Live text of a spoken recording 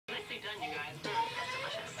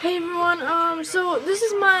Hey everyone, so this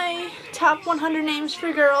is my top 100 names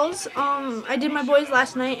for girls. I did my boys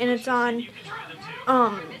last night and it's on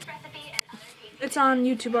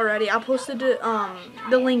YouTube already. I'll post the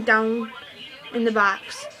link down in the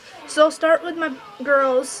box. So I'll start with my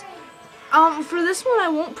girls. For this one I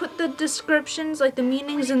won't put the descriptions, like the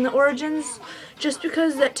meanings and the origins, just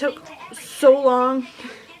because that took so long.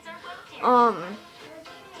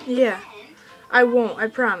 Yeah. I won't, I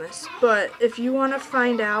promise. But if you want to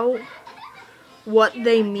find out what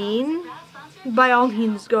they mean, by all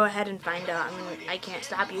means go ahead and find out. I mean, I can't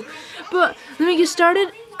stop you. But let me get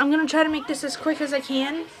started. I'm going to try to make this as quick as I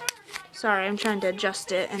can. Sorry, I'm trying to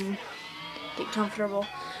adjust it and get comfortable.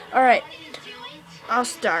 Alright, I'll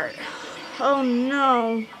start. Oh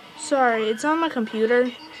no, sorry, it's on my computer.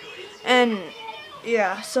 And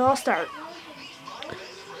yeah, so I'll start.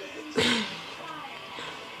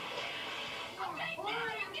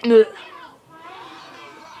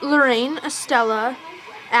 Lorraine, Estella,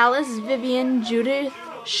 Alice, Vivian, Judith,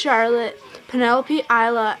 Charlotte, Penelope,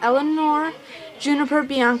 Isla, Eleanor, Juniper,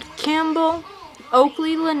 Bianca, Campbell,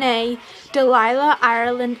 Oakley, Lene, Delilah,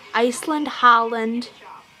 Ireland, Iceland, Holland,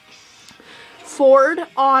 Ford,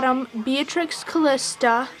 Autumn, Beatrix,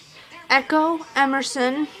 Callista, Echo,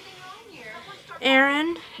 Emerson,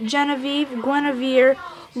 Aaron, Genevieve, Guinevere,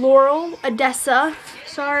 Laurel, Odessa,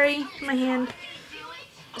 sorry, my hand,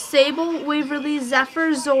 Sable, Waverly,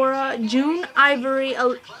 Zephyr, Zora, June, Ivory,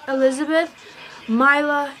 Elizabeth,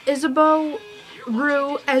 Mila, Isabeau,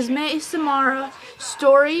 Rue, Esme, Samara,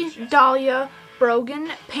 Story, Dahlia,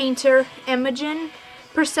 Brogan, Painter, Imogen,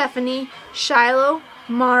 Persephone, Shiloh,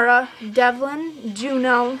 Mara, Devlin,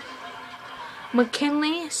 Juno,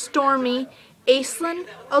 McKinley, Stormy, Aislinn,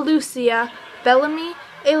 Alucia, Bellamy,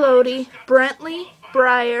 Elodie, Brentley,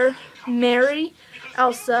 Briar, Mary,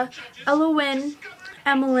 Elsa, Elowyn,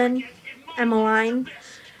 Emmeline,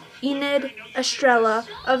 Enid, Estrella,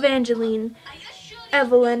 Evangeline,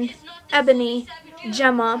 Evelyn, Ebony,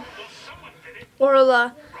 Gemma,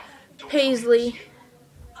 Orla, Paisley,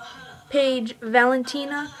 Paige,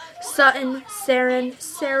 Valentina, Sutton, Saren,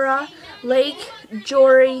 Sarah, Lake,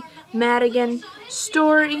 Jory, Madigan,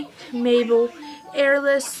 Story, Mabel,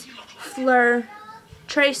 Airless, Fleur,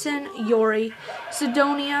 Trayson, Yori,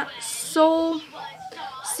 Sidonia, Soul,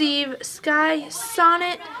 Steve, Sky,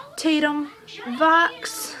 Sonnet, Tatum,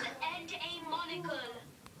 Vox.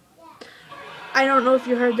 I don't know if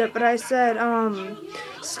you heard that, but I said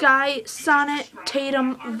Sky, Sonnet,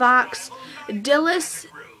 Tatum, Vox, Dillis,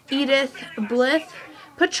 Edith, Blith,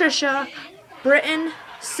 Patricia, Britton,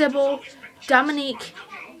 Sybil, Dominique,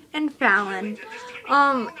 and Fallon.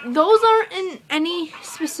 Those aren't in any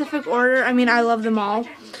specific order. I mean, I love them all,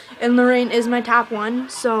 and Lorraine is my top one,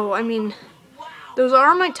 so I mean, those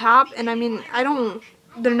are my top, and I mean,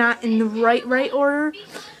 they're not in the right order,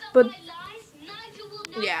 but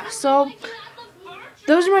yeah, so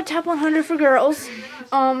those are my top 100 for girls.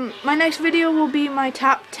 My next video will be my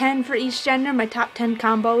top 10 for each gender, my top 10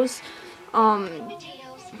 combos.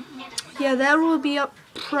 Yeah, that will be up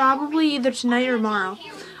probably either tonight or tomorrow.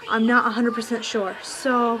 I'm not 100% sure.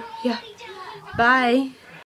 So, yeah. Bye.